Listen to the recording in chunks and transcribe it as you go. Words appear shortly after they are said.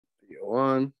Go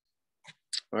on.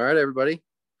 All right, everybody.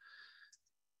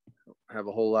 I have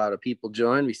a whole lot of people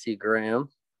join. We see Graham.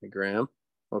 Hey, Graham.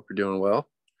 Hope you're doing well.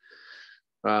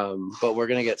 But we're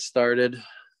going to get started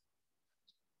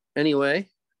anyway.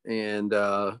 And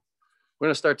we're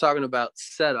going to start talking about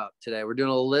setup today. We're doing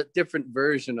a little different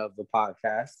version of the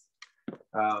podcast.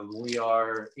 We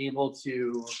are able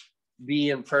to be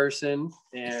in person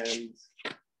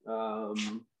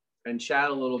and chat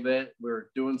a little bit. We're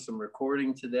doing some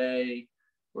recording today.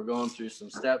 We're going through some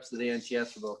steps of the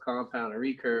NTS for both compound and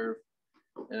recurve.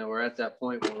 And we're at that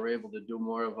point where we're able to do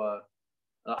more of an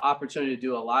opportunity to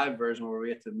do a live version where we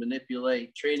have to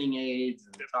manipulate training aids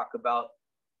and talk about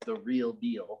the real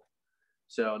deal.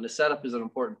 So, and the setup is an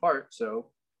important part.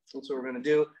 So that's what we're going to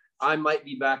do. I might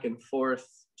be back and forth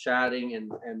chatting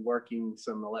and working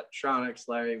some electronics.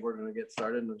 Larry, we're going to get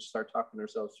started and start talking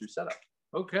ourselves through setup.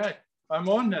 Okay. I'm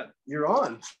on then. You're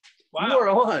on. Wow. You are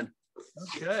on.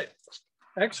 Okay.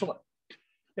 Excellent.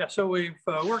 Yeah, so we've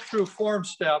worked through form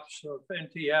steps of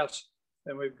NTS,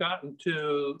 and we've gotten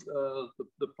to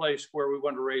the place where we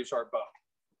want to raise our bow.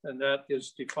 And that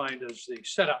is defined as the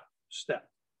setup step.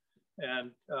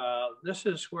 And this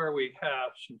is where we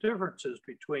have some differences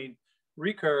between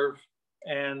recurve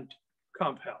and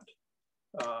compound.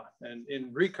 And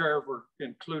in recurve, we're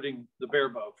including the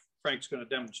barebow. Frank's going to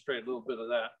demonstrate a little bit of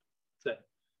that thing.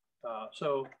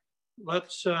 So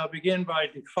let's begin by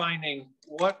defining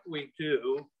what we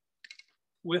do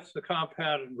with the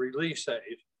compound and release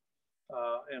aid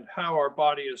and how our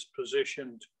body is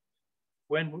positioned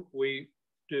when we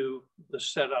do the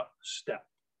setup step.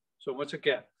 So once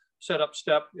again, setup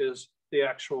step is the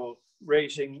actual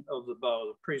raising of the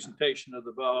bow, the presentation of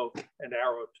the bow and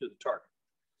arrow to the target.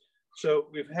 So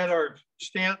we've had our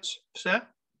stance set.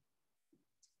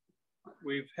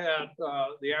 We've had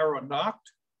the arrow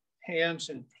knocked, hands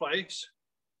in place,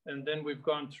 and then we've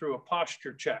gone through a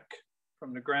posture check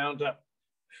from the ground up,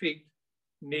 feet,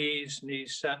 knees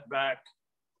set back,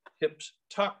 hips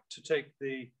tucked to take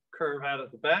the curve out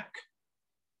of the back,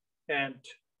 and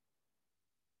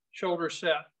shoulder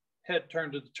set, head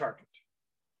turned to the target.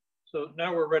 So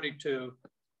now we're ready to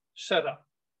set up.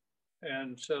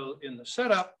 And so in the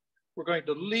setup, we're going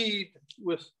to lead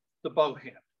with the bow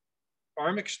hand,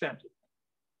 arm extended.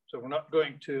 So we're not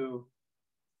going to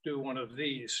do one of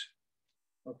these.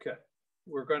 Okay,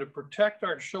 we're going to protect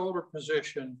our shoulder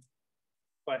position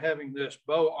by having this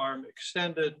bow arm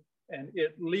extended, and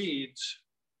it leads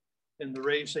in the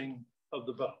raising of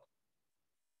the bow.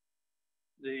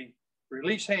 The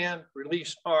release hand,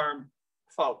 release arm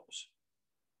follows.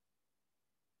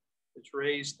 It's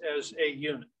raised as a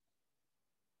unit,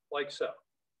 like so.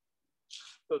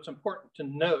 So it's important to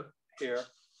note here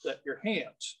that your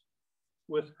hands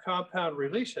with compound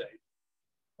release aid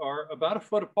are about 1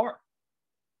 foot apart.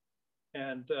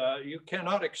 And you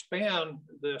cannot expand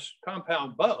this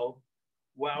compound bow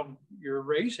while you're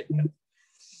raising it.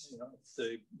 You know,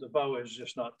 the bow is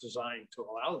just not designed to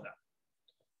allow that.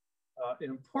 An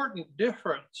important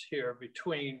difference here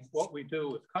between what we do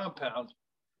with compound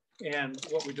and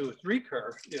what we do with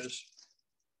recurve is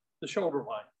the shoulder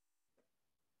line.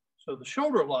 So the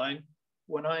shoulder line,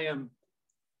 when I am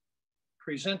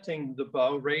presenting the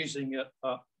bow, raising it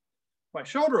up, my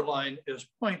shoulder line is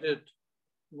pointed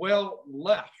well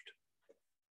left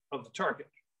of the target.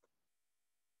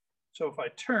 So if I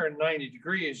turn 90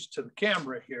 degrees to the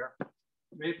camera here,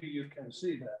 maybe you can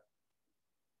see that.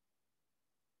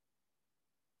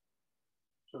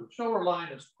 So the shoulder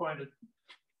line is pointed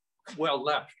well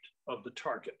left of the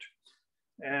target.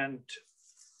 And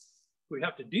we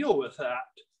have to deal with that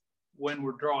when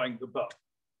we're drawing the bow.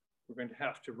 We're going to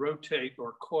have to rotate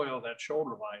or coil that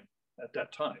shoulder line at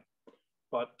that time,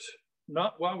 but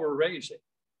not while we're raising.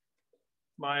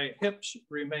 My hips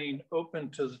remain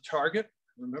open to the target.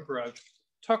 Remember, I've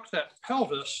tucked that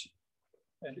pelvis,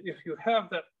 and if you have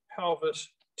that pelvis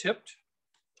tipped,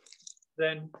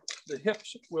 then the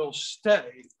hips will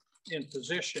stay in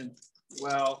position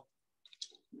while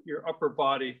your upper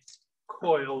body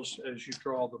coils as you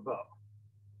draw the bow.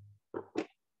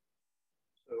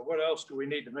 So what else do we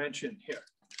need to mention here?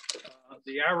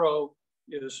 The arrow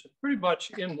is pretty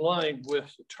much in line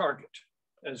with the target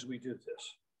as we do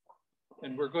this.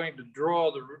 And we're going to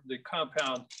draw the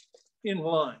compound in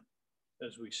line,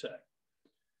 as we say.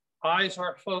 Eyes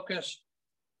are focused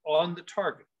on the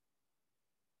target.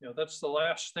 You know, that's the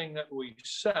last thing that we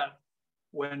set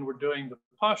when we're doing the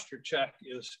posture check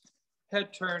is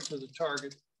head turned to the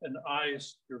target and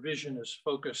eyes, your vision is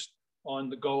focused on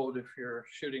the gold if you're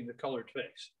shooting the colored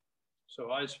face. So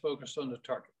eyes focused on the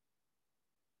target.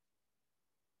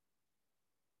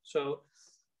 So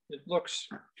it looks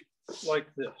like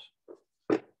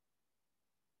this.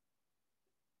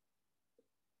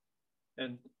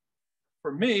 And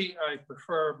for me, I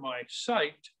prefer my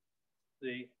sight,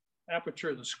 the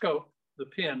aperture of the scope, the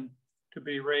pin, to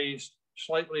be raised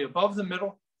slightly above the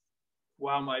middle,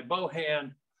 while my bow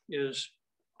hand is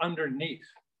underneath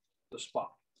the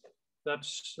spot.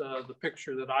 That's the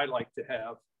picture that I like to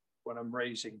have when I'm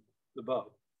raising the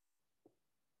bow.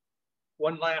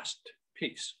 One last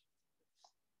piece.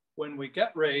 When we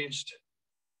get raised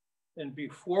and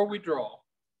before we draw,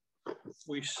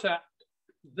 we set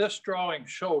this drawing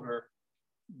shoulder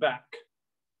back.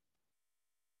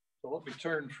 So let me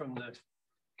turn from the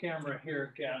camera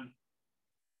here again.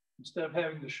 Instead of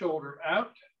having the shoulder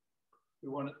out, we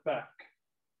want it back.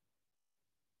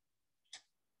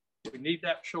 We need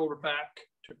that shoulder back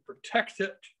to protect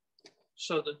it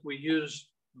so that we use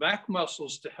back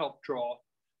muscles to help draw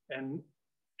and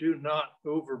do not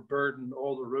overburden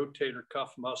all the rotator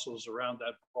cuff muscles around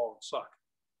that ball and socket.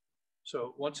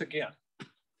 So once again,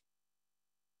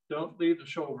 don't leave the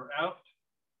shoulder out,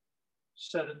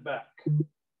 set it back.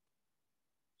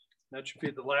 That should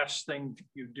be the last thing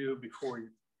you do before you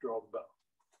draw the bow.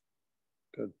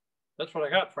 Good. That's what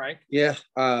I got, Frank. Yeah,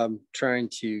 trying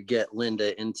to get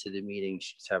Linda into the meeting.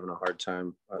 She's having a hard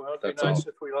time. Well, it'd be nice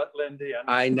if we let Linda in.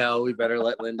 I know, we better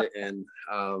let Linda in.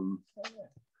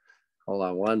 Hold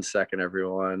on one second,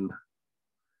 everyone.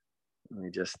 Let me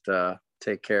just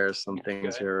take care of some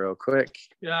things here real quick.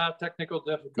 Yeah, technical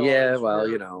difficulties. Yeah, well, We're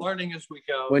you know. learning as we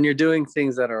go. When you're doing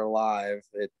things that are live,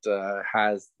 it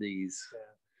has these,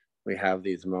 we have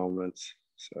these moments,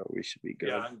 so we should be good.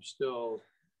 Yeah, I'm still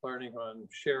learning on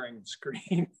sharing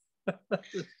screen.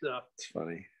 It's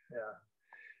funny.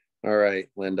 Yeah. All right,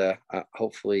 Linda,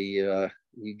 hopefully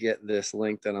you get this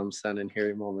link that I'm sending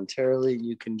here momentarily.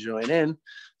 You can join in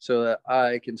so that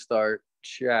I can start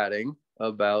chatting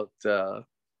about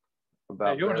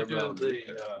Yeah, you want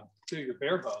to do your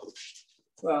barebow.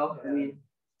 Well, I mean,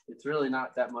 it's really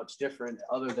not that much different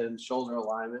other than shoulder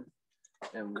alignment.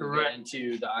 And we'll get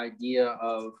into the idea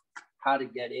of how to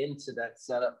get into that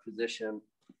setup position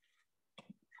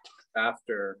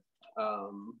after,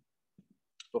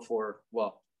 before,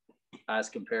 well, as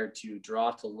compared to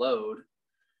draw to load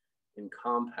in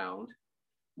compound,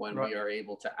 when we are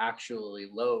able to actually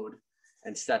load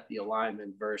and set the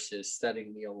alignment versus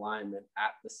setting the alignment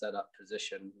at the setup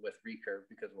position with recurve,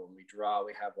 because when we draw,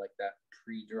 we have like that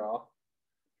pre-draw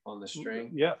on the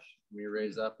string. Yes. We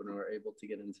raise up and we're able to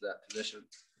get into that position.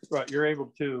 Right, you're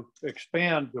able to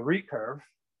expand the recurve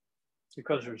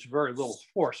because there's very little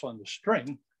force on the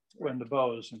string when the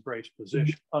bow is in brace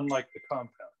position, unlike the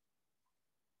compound.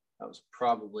 That was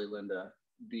probably Linda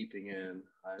beeping in,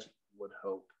 I would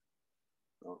hope.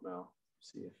 I don't know.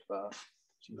 See if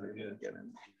she's going to get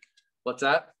in. What's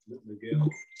that? Okay.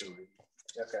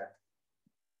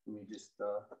 Let me just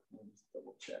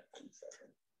double check in a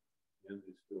second. There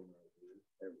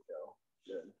we go.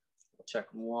 Good. I'll check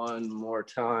one more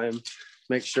time.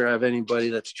 Make sure I have anybody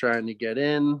that's trying to get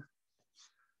in.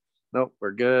 Nope,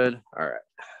 we're good. All right.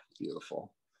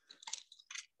 Beautiful.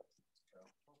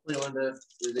 Hopefully Linda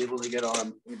is able to get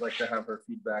on. We'd like to have her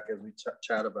feedback as we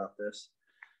chat about this.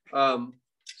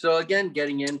 So again,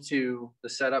 getting into the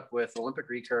setup with Olympic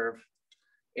recurve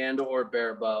and or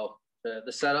barebow,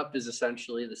 the setup is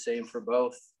essentially the same for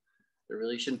both. There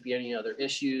really shouldn't be any other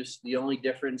issues. The only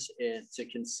difference to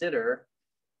consider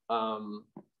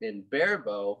in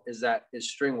barebow is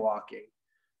string walking.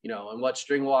 You know, and what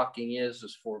string walking is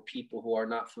for people who are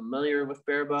not familiar with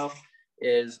barebow,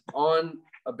 is on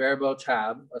a barebow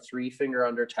tab, a 3-finger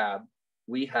under tab,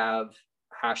 we have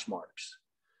hash marks.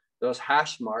 Those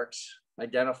hash marks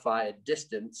identify a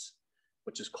distance,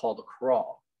 which is called a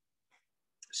crawl.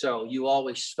 So you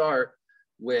always start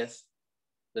with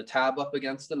the tab up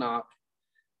against the knock.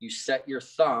 You set your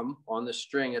thumb on the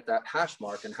string at that hash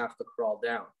mark and have to crawl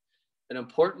down. An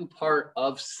important part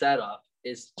of setup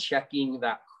is checking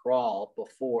that crawl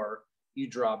before you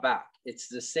draw back. It's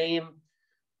the same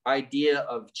idea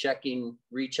of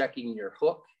rechecking your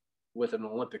hook with an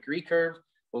Olympic recurve.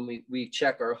 When we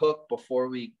check our hook before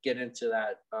we get into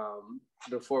that,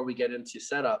 before we get into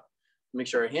setup, make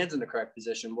sure our hand's in the correct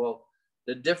position. Well,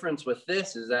 the difference with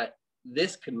this is that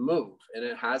this can move, and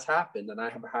it has happened, and I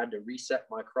have had to reset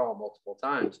my crawl multiple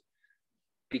times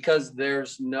because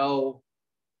there's no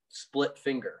split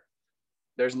finger.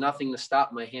 There's nothing to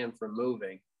stop my hand from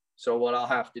moving. So what I'll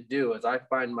have to do is I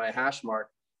find my hash mark,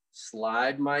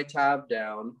 slide my tab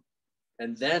down,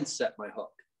 and then set my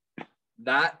hook.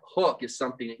 That hook is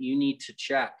something that you need to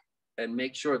check and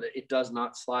make sure that it does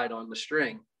not slide on the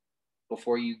string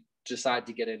before you decide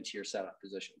to get into your setup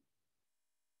position.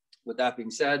 With that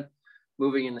being said,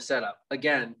 moving into setup.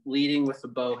 Again, leading with the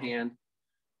bow hand.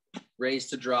 raise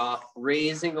to draw,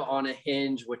 raising on a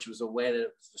hinge, which was a way that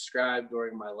it was described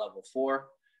during my level 4,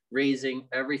 raising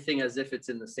everything as if it's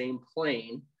in the same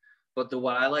plane. But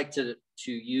what I like to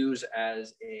use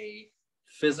as a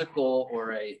physical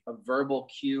or a verbal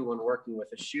cue when working with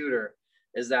a shooter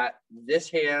is that this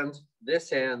hand,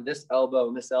 this elbow,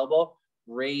 and this elbow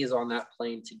raise on that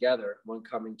plane together when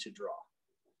coming to draw.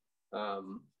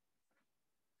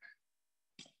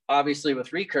 Obviously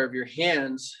with recurve, your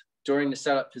hands during the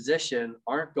setup position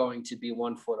aren't going to be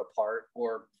 1 foot apart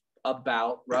or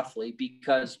about roughly,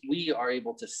 because we are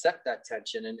able to set that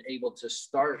tension and able to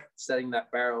start setting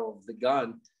that barrel of the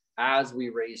gun as we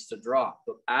raise to draw.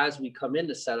 But as we come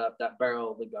into setup, that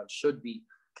barrel of the gun should be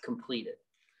completed.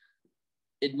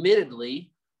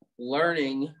 Admittedly,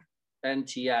 learning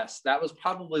NTS, that was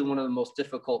probably one of the most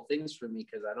difficult things for me,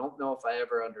 because I don't know if I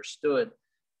ever understood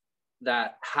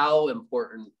that how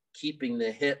important keeping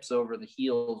the hips over the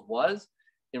heels was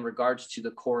in regards to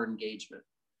the core engagement.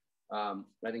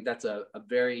 I think that's a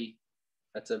very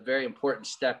important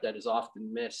step that is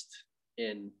often missed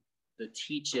in the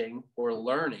teaching or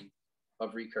learning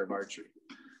of recurve archery.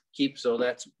 So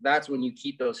that's when you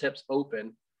keep those hips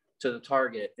open to the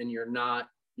target, and you're not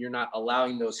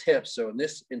allowing those hips. So in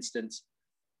this instance,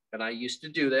 and I used to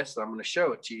do this, I'm going to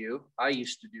show it to you. I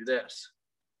used to do this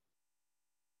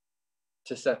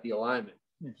to set the alignment.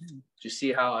 Mm-hmm. Do you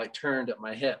see how I turned at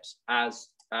my hips as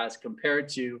compared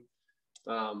to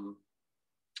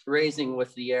raising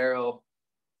with the arrow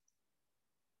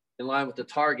in line with the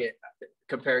target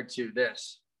compared to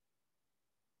this?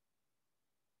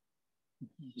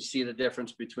 You see the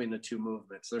difference between the two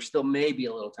movements. There's still maybe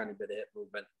a little tiny bit of hip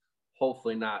movement.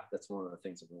 Hopefully not. That's one of the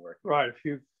things that we're working on. Right. If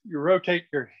you rotate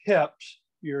your hips,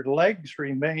 your legs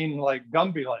remain like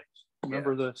Gumby legs.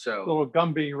 Remember the little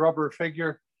Gumby rubber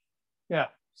figure? Yeah.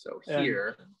 So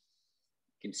here,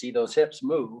 you can see those hips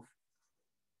move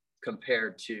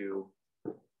compared to.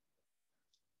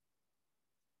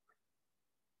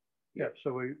 Yeah,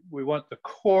 so we want the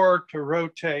core to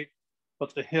rotate,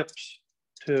 but the hips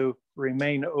to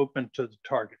remain open to the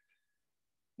target.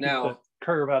 Now, keep the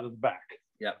curve out of the back.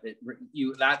 Yeah,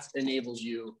 that enables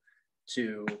you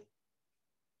to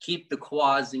keep the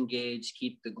quads engaged,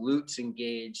 keep the glutes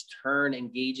engaged, turn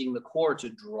engaging the core to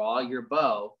draw your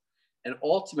bow, and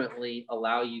ultimately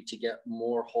allow you to get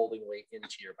more holding weight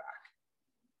into your back.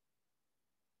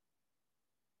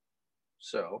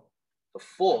 So the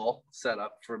full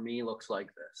setup for me looks like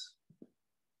this.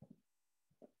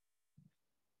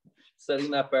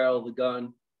 Setting that barrel of the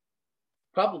gun,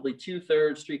 probably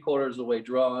 2/3, 3/4 of the way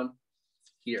drawn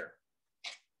here.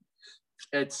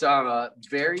 It's a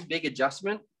very big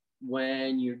adjustment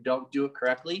when you don't do it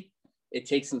correctly. It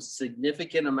takes some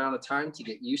significant amount of time to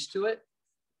get used to it.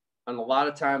 And a lot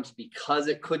of times, because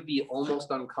it could be almost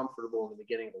uncomfortable in the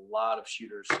beginning, a lot of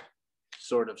shooters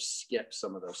sort of skip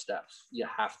some of those steps. You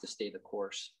have to stay the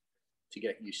course to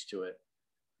get used to it.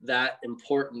 That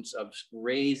importance of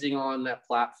raising on that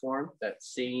platform, that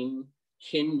same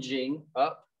hinging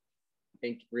up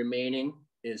and remaining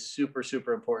is super,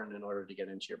 super important in order to get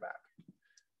into your back.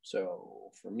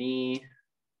 So for me,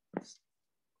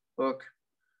 hook,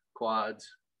 quads,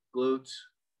 glutes,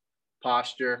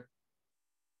 posture.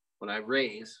 When I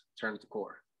raise, turn to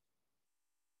core.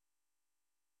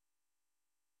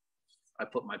 I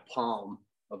put my palm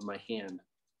of my hand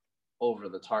over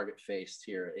the target face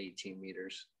here at 18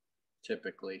 meters,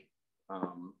 typically.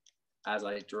 As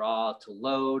I draw to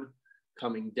load,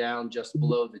 coming down just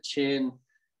below the chin,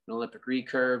 an Olympic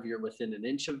recurve, you're within an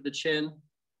inch of the chin.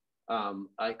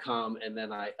 I come and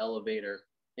then I elevator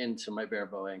into my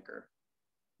barebow anchor.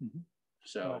 Mm-hmm.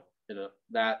 So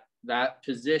that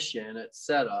position at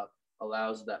setup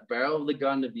allows that barrel of the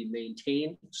gun to be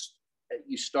maintained.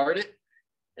 You start it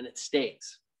and it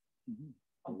stays. Mm-hmm.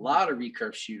 A lot of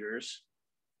recurve shooters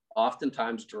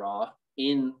oftentimes draw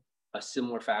in a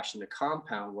similar fashion to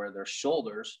compound, where their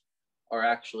shoulders are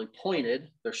actually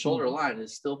pointed. Their shoulder line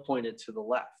is still pointed to the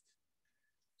left.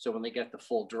 So when they get the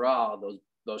full draw,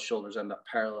 those shoulders end up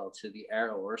parallel to the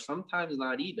arrow, or sometimes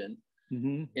not even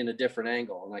in a different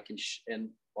angle. And I can and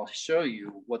I'll show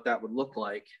you what that would look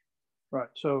like. Right.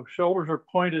 So shoulders are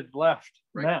pointed left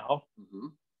now,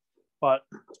 but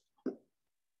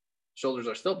shoulders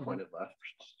are still pointed left.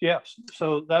 Yes.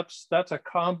 So that's a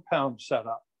compound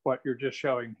setup, what you're just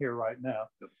showing here right now.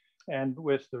 Yep. And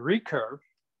with the recurve,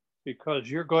 because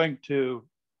you're going to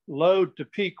load to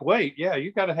peak weight,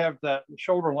 you got to have that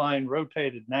shoulder line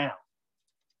rotated now.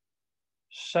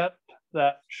 Set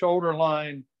that shoulder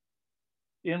line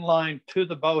in line to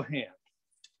the bow hand.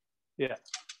 Yeah.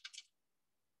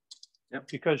 Yep.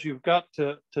 Because you've got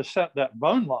to set that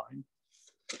bone line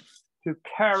to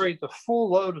carry the full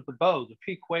load of the bow, the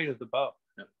peak weight of the bow.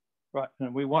 Yep. Right.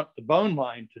 And we want the bone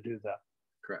line to do that.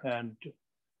 Correct. And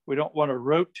we don't want to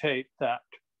rotate that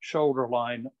shoulder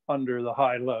line under the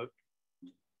high load.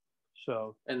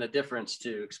 So, and the difference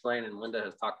to explain, and Linda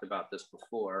has talked about this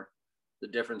before, the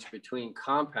difference between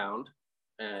compound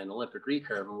and Olympic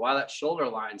recurve, and why that shoulder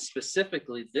line,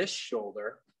 specifically this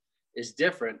shoulder, is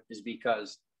different, is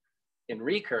because in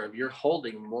recurve, you're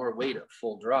holding more weight at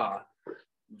full draw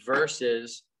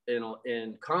versus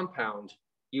in compound,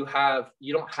 you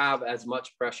don't have as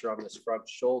much pressure on this front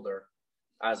shoulder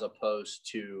as opposed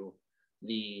to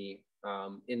the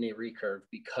in the recurve,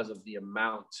 because of the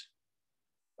amount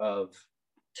of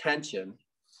tension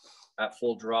at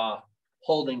full draw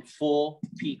holding full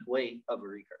peak weight of a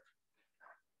recurve.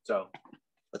 So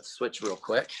let's switch real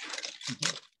quick.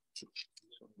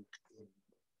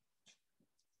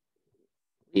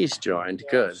 He's joined.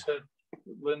 Good.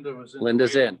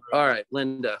 Linda's in. All right,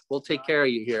 Linda, we'll take care of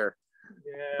you here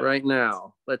right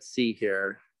now. Let's see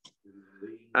here.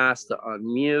 Ask to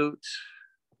unmute.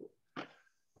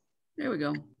 There we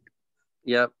go.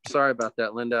 Yep. Sorry about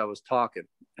that, Linda. I was talking.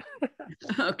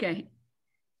 Okay.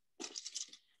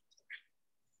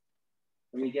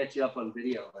 Let me get you up on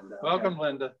video, Linda. Welcome,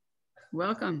 Linda.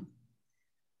 Welcome.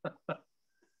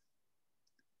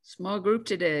 Small group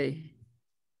today.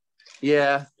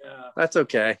 Yeah, that's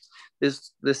okay.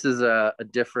 This is a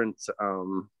different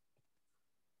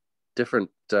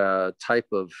type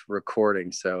of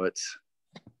recording, so it's,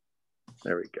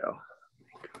 there we go.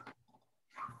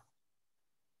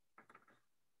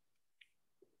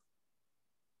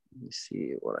 Let me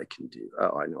see what I can do.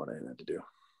 Oh, I know what I had to do.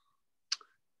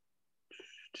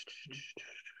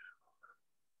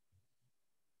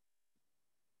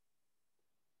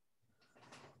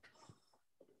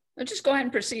 I'll just go ahead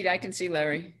and proceed. I can see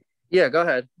Larry. Yeah, go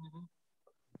ahead.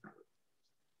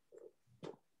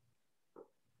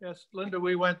 Yes, Linda,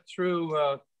 we went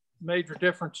through major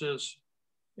differences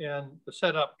in the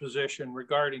setup position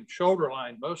regarding shoulder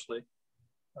line mostly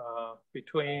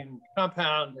between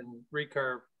compound and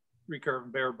recurve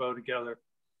and barebow together.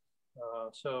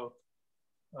 So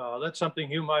that's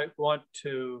something you might want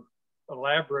to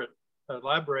elaborate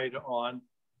on.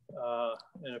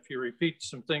 And if you repeat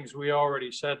some things we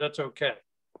already said, that's okay.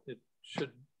 It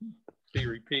should be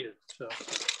repeated. So,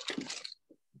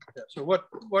 yeah. So what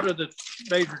are the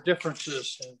major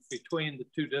differences between the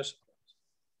two disciplines?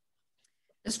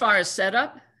 As far as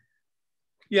setup?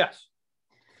 Yes.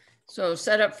 So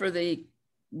setup for the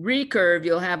recurve,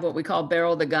 you'll have what we call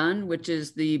barrel of the gun, which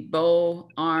is the bow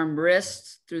arm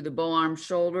wrist through the bow arm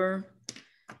shoulder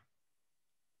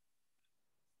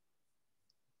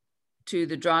to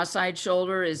the draw side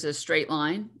shoulder is a straight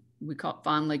line. We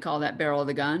fondly call that barrel of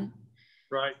the gun.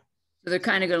 Right. So they're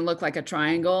kind of going to look like a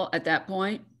triangle at that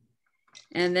point.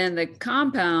 And then the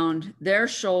compound, their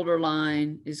shoulder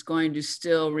line is going to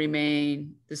still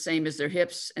remain the same as their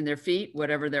hips and their feet,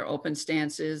 whatever their open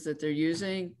stance is that they're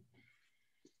using.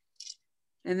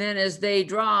 And then as they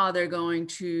draw, they're going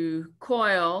to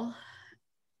coil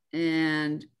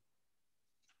and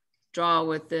draw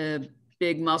with the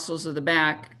big muscles of the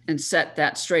back and set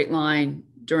that straight line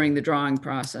during the drawing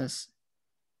process.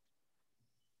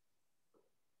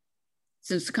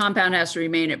 Since the compound has to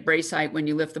remain at brace height when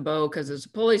you lift the bow because it's a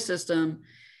pulley system,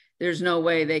 there's no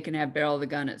way they can have barrel of the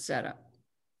gun at setup.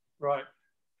 Right.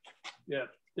 Yeah.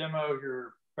 Demo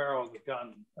your barrel of the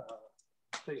gun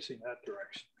facing that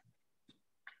direction.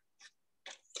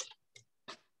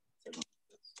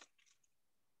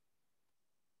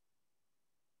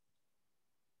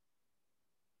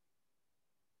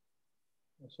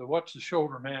 So what's the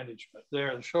shoulder management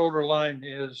there? The shoulder line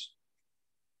is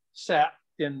sat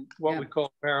in what we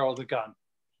call barrel of the gun.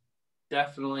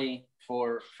 Definitely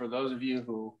for those of you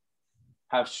who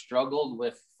have struggled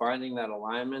with finding that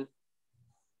alignment,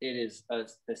 it is a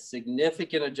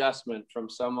significant adjustment from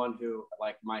someone who,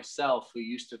 like myself, who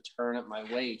used to turn at my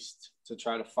waist to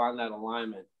try to find that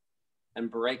alignment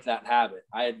and break that habit.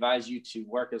 I advise you to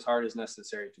work as hard as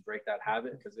necessary to break that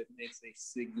habit, because it makes a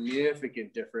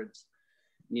significant difference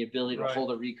in the ability to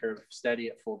hold a recurve steady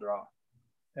at full draw.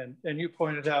 And you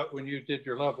pointed out when you did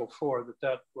your level 4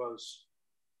 that was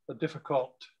a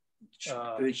difficult,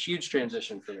 a huge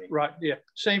transition for me. Right. Yeah.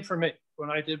 Same for me. When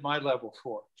I did my level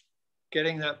 4,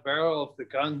 getting that barrel of the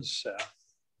gun set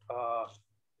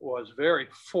was very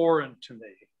foreign to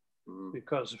me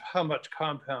because of how much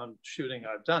compound shooting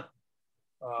I've done.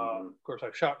 Of course, I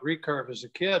shot recurve as a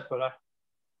kid, but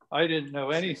I didn't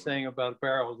know anything about a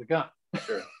barrel of the gun.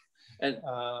 Sure. And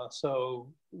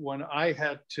so when I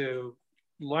had to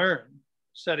learn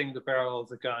setting the barrel of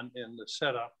the gun in the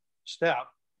setup step,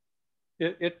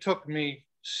 it took me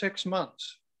 6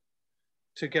 months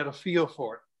to get a feel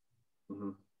for it.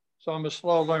 Mm-hmm. So I'm a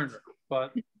slow learner,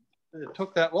 but it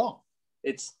took that long.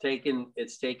 It's taken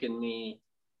me,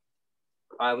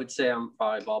 I would say I'm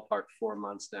probably ballpark 4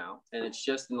 months now. And it's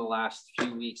just in the last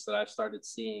few weeks that I've started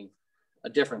seeing a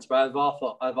difference. But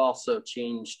I've also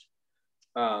changed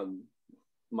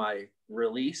my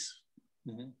release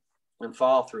and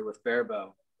follow through with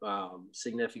Barebow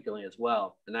significantly as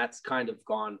well. And that's kind of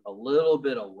gone a little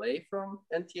bit away from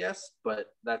NTS, but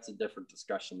that's a different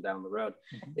discussion down the road.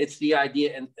 It's the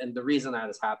idea, and the reason that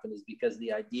has happened is because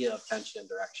the idea of tension and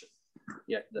direction.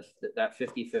 Yeah, that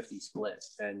 50-50 split.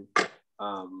 And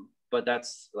but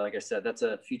that's, like I said, that's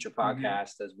a future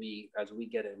podcast as we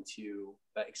get into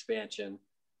expansion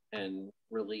and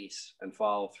release and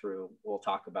follow through. We'll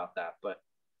talk about that. But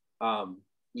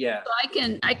yeah. So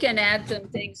I can add some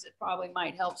things that probably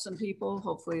might help some people.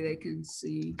 Hopefully they can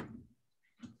see.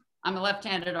 I'm a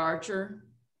left-handed archer.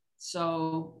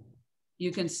 So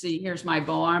you can see, here's my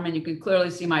bow arm, and you can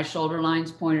clearly see my shoulder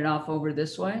lines pointed off over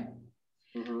this way.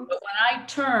 But when I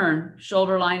turn,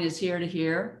 shoulder line is here to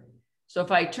here. So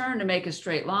if I turn to make a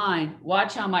straight line,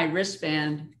 watch how my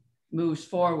wristband moves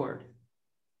forward.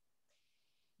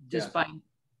 Just by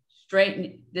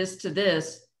straightening this to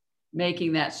this,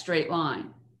 making that straight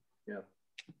line. Yeah.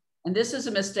 And this is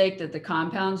a mistake that the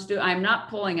compounds do. I'm not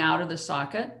pulling out of the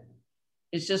socket.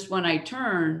 It's just when I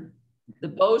turn, the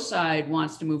bow side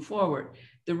wants to move forward.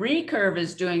 The recurve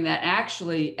is doing that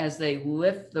actually as they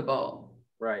lift the bow.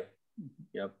 Right.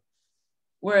 Yep.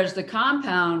 Whereas the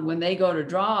compound, when they go to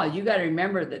draw, you got to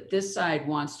remember that this side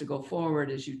wants to go forward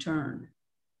as you turn.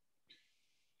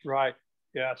 Right.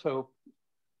 Yeah. So,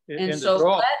 and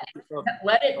so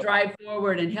let it drive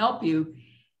forward and help you.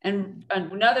 And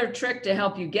another trick to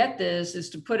help you get this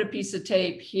is to put a piece of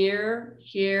tape here,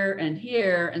 here, and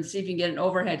here, and see if you can get an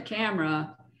overhead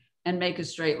camera and make a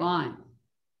straight line.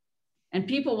 And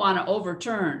people want to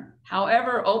overturn.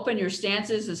 However open your stance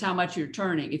is how much you're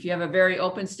turning. If you have a very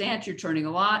open stance, you're turning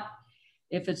a lot.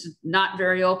 If it's not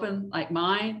very open, like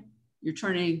mine, you're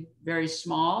turning very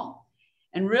small.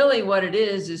 And really what it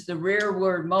is the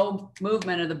rearward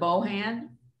movement of the bow hand,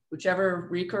 whichever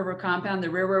recurve or compound, the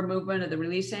rearward movement of the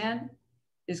release hand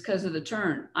is because of the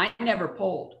turn. I never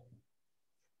pulled,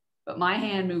 but my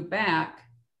hand moved back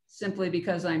simply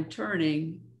because I'm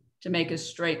turning to make a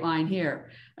straight line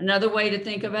here. Another way to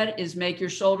think of it is make your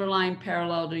shoulder line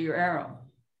parallel to your arrow.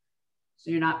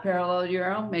 So you're not parallel to your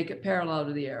arrow, make it parallel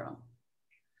to the arrow.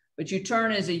 But you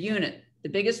turn as a unit. The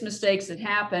biggest mistakes that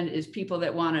happen is people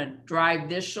that want to drive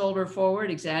this shoulder forward,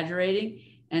 exaggerating,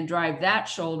 and drive that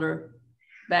shoulder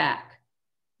back.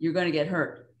 You're going to get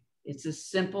hurt. It's a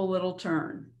simple little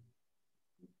turn.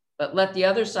 But let the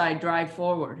other side drive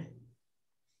forward.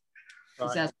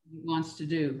 Because that's what he wants to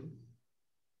do.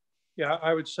 Yeah,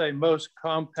 I would say most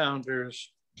compounders,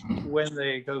 when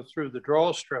they go through the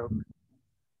draw stroke,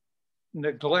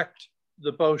 neglect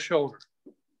the bow shoulder.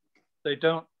 They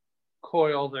don't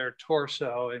coil their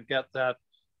torso and get that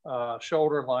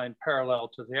shoulder line parallel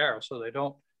to the arrow. So they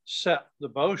don't set the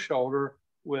bow shoulder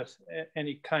with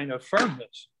any kind of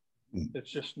firmness.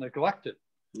 It's just neglected.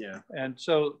 Yeah. And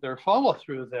so their follow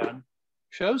through then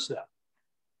shows that.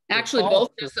 Actually,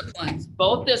 both disciplines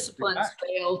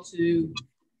fail to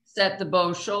set the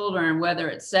bow shoulder, and whether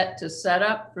it's set to set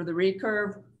up for the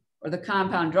recurve or the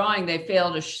compound drawing, they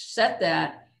fail to set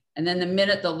that. And then the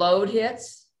minute the load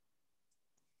hits,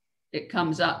 it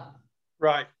comes up.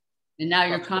 Right. And now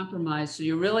you're compromised. So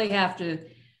you really have to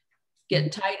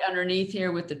get tight underneath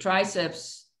here with the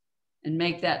triceps and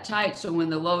make that tight. So when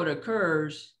the load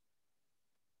occurs,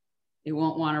 it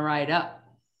won't want to ride up.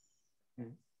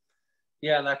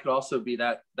 Yeah, that could also be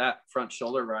that front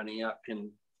shoulder running up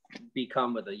can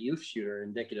become, with a youth shooter,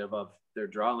 indicative of their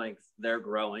draw length. They're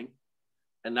growing,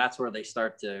 and that's where they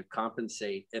start to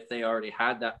compensate. If they already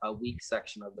had a weak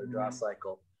section of their draw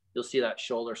cycle, you'll see that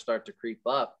shoulder start to creep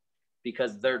up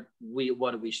because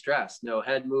what do we stress? No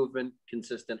head movement,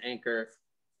 consistent anchor,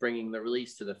 bringing the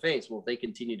release to the face. Well, if they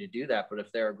continue to do that, but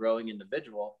if they're a growing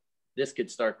individual, this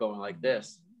could start going like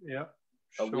this. Yeah.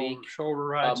 A week, shoulder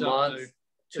rides a month, up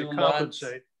 2 months.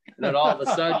 And then all of a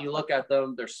sudden you look at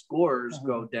them, their scores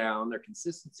go down, their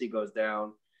consistency goes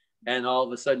down. And all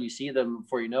of a sudden you see them,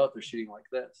 before you know it, they're shooting like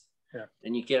this. Yeah.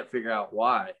 And you can't figure out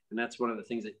why. And that's one of the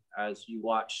things that, as you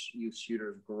watch youth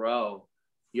shooters grow,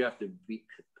 you have to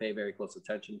pay very close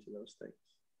attention to those things.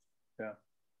 Yeah.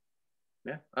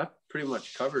 Yeah, that pretty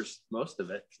much covers most of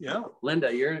it. Yeah.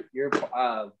 Linda, you're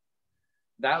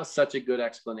that was such a good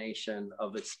explanation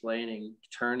of explaining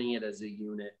turning it as a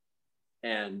unit,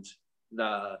 and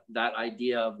that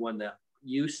idea of when the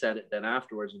you said it then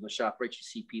afterwards in the shop, right? You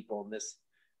see people in this.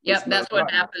 Yep, that's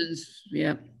what happens.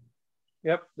 Yep.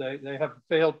 Yep, they have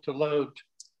failed to load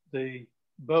the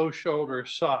bow shoulder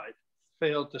side,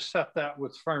 failed to set that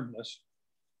with firmness.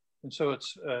 And so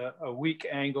it's a weak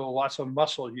angle, lots of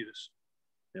muscle use.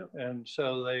 Yep. And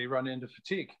so they run into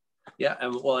fatigue. Yeah,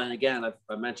 and again,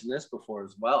 I mentioned this before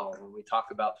as well, when we talk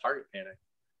about target panic.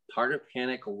 Target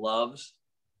panic loves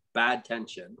bad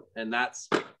tension, and that's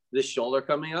this shoulder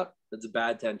coming up, that's a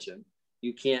bad tension.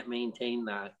 You can't maintain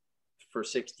that for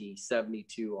 60,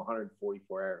 72,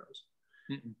 144 arrows,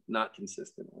 not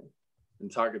consistently.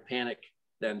 And target panic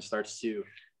then starts to,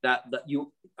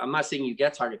 I'm not saying you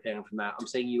get target panic from that. I'm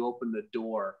saying you open the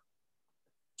door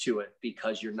to it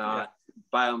because you're not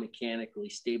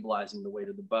biomechanically stabilizing the weight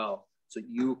of the bow. So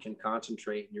you can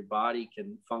concentrate and your body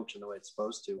can function the way it's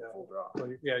supposed to full draw.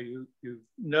 Well, yeah, you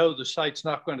know the sight's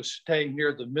not going to stay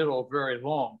near the middle very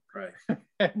long. Right.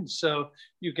 And so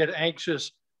you get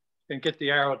anxious and get the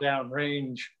arrow down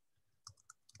range,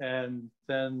 and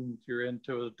then you're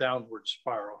into a downward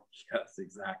spiral. Yes,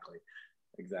 exactly.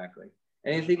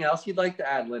 Anything else you'd like to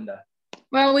add, Linda?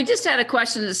 Well, we just had a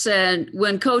question that said,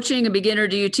 when coaching a beginner,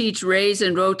 do you teach raise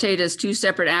and rotate as two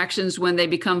separate actions when they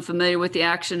become familiar with the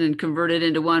action and convert it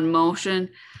into one motion?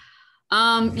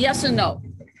 Yes and no.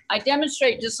 I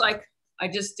demonstrate, just like I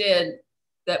just did,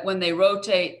 that when they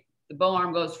rotate, the bow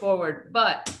arm goes forward.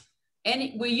 But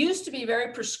we used to be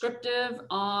very prescriptive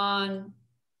on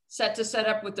set to set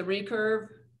up with the recurve.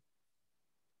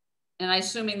 And I'm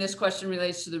assuming this question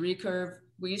relates to the recurve.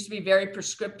 We used to be very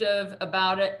prescriptive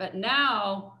about it, but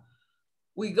now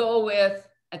we go with,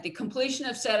 at the completion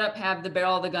of setup, have the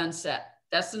barrel of the gun set.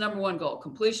 That's the number one goal.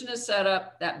 Completion of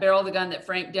setup, that barrel of the gun that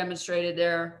Frank demonstrated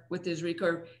there with his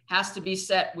recurve has to be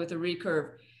set with a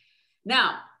recurve.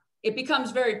 Now, it becomes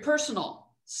very personal.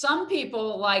 Some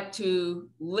people like to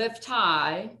lift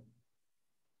high,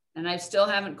 and I still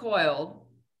haven't coiled,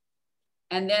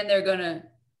 and then they're gonna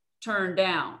turn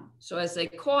down. So as they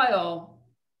coil,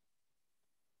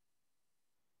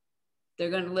 they're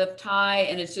going to lift high,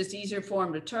 and it's just easier for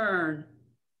them to turn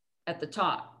at the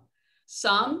top.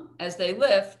 Some, as they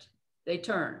lift, they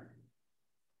turn.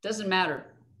 Doesn't matter.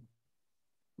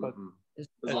 But as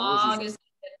long as they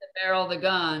hit the barrel of the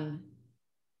gun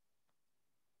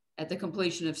at the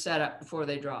completion of setup before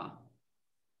they draw.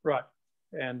 Right.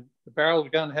 And the barrel of the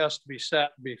gun has to be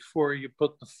set before you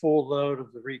put the full load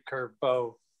of the recurve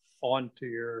bow onto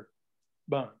your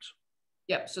bones.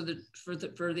 Yep. So for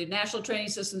the national training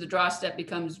system, the draw step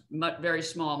becomes very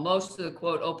small. Most of the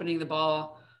quote opening the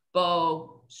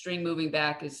bow, string moving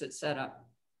back is at setup.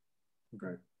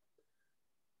 Okay.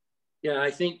 Yeah,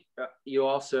 I think you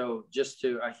also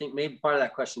I think maybe part of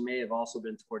that question may have also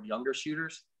been toward younger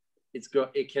shooters.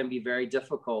 It can be very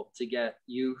difficult to get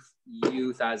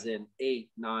youth as in 8,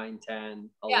 9, 10, 11.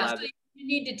 Yeah, so you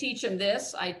need to teach them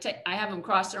this. I have them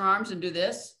cross their arms and do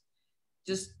this,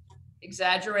 just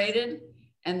exaggerated,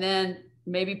 and then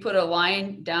maybe put a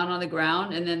line down on the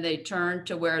ground, and then they turn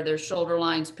to where their shoulder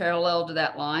line's parallel to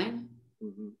that line.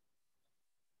 Mm-hmm.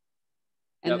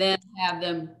 And then have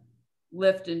them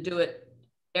lift and do it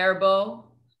air bow,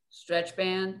 stretch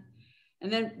band.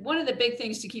 And then one of the big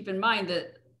things to keep in mind,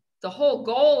 that the whole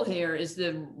goal here is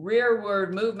the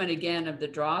rearward movement again of the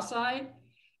draw side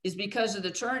is because of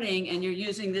the turning, and you're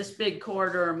using this big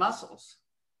corridor of muscles.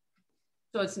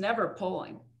 So it's never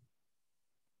pulling.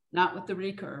 Not with the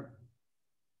recurve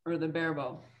or the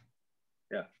barebow.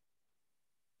 Yeah,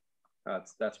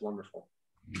 that's wonderful.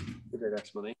 Good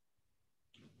explanation.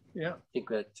 Yeah, I think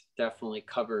that definitely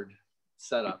covered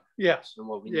setup. Yes. And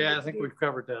what we I think we've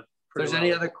covered that. If there's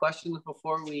any other questions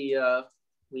before we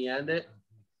end it,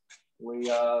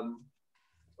 I'm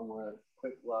gonna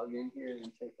quick log in here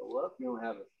and take a look. We don't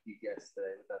have a few guests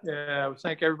today, but that's okay. We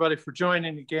thank everybody for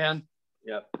joining again.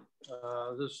 Yep.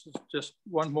 This is just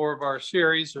one more of our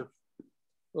series of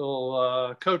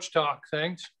little coach talk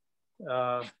things,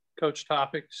 coach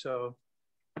topics. So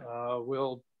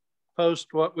we'll post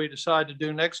what we decide to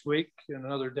do next week in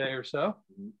another day or so.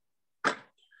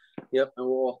 Yep, and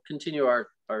we'll continue our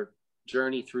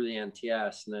journey through the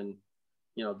NTS, and then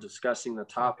discussing the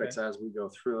topics as we go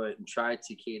through it, and try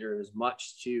to cater as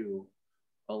much to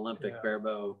Olympic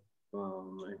barebow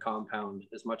and compound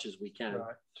as much as we can.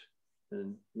 Right.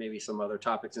 And maybe some other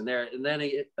topics in there. And then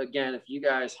again, if you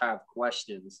guys have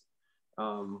questions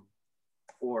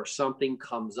or something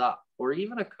comes up, or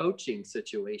even a coaching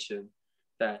situation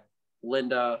that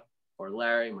Linda or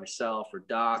Larry, myself, or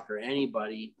Doc, or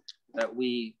anybody that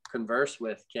we converse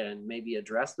with can maybe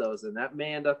address those, and that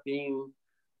may end up being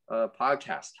a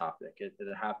podcast topic. It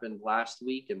happened last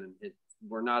week, and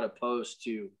we're not opposed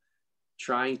to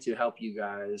trying to help you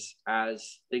guys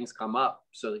as things come up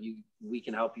so that we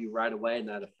can help you right away and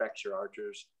that affects your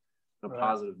archers in a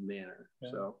positive manner. Yeah.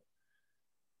 So.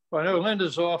 Well, I know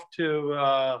Linda's off to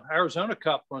Arizona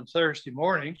Cup on Thursday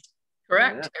morning.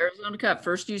 Correct. Yeah. Arizona Cup,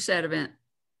 first USAT event.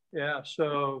 Yeah.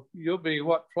 So you'll be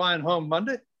flying home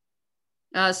Monday?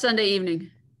 Sunday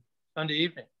evening. Sunday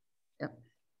evening. Yep.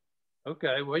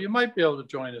 Okay. Well, you might be able to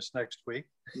join us next week.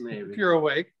 Maybe. If you're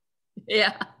awake.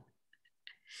 Yeah.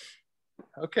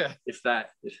 Okay. If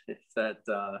that,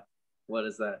 what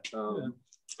is that?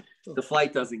 The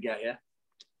flight doesn't get you.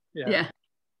 Yeah.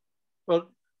 Well,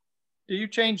 do you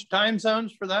change time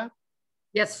zones for that?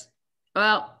 Yes.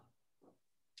 Well,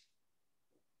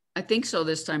 I think so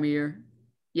this time of year.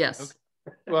 Yes.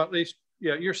 Okay. Well, at least,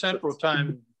 yeah, your central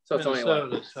time. So it's only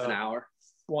like an hour?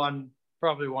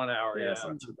 Probably 1 hour. Yeah.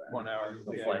 1 hour.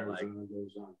 The flight like.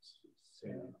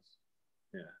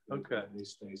 Yeah. Okay.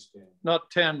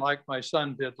 Not 10 like my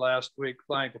son did last week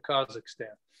flying to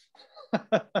Kazakhstan.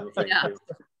 Yeah.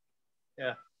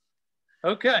 Yeah.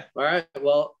 Okay. All right.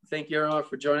 Well, thank you everyone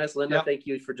for joining us. Linda, thank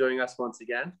you for joining us once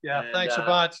again. Yeah. And, thanks so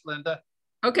much, Linda.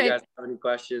 Okay. If you guys have any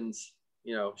questions,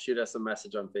 shoot us a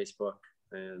message on Facebook.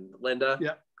 And Linda,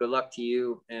 good luck to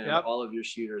you and all of your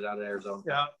shooters out of Arizona.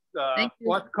 Yeah.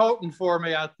 Watch Colton for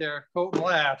me out there. Colton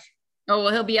Lash. Oh,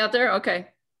 well, he'll be out there? Okay.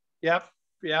 Yep.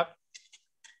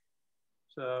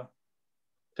 So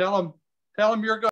tell him you're going.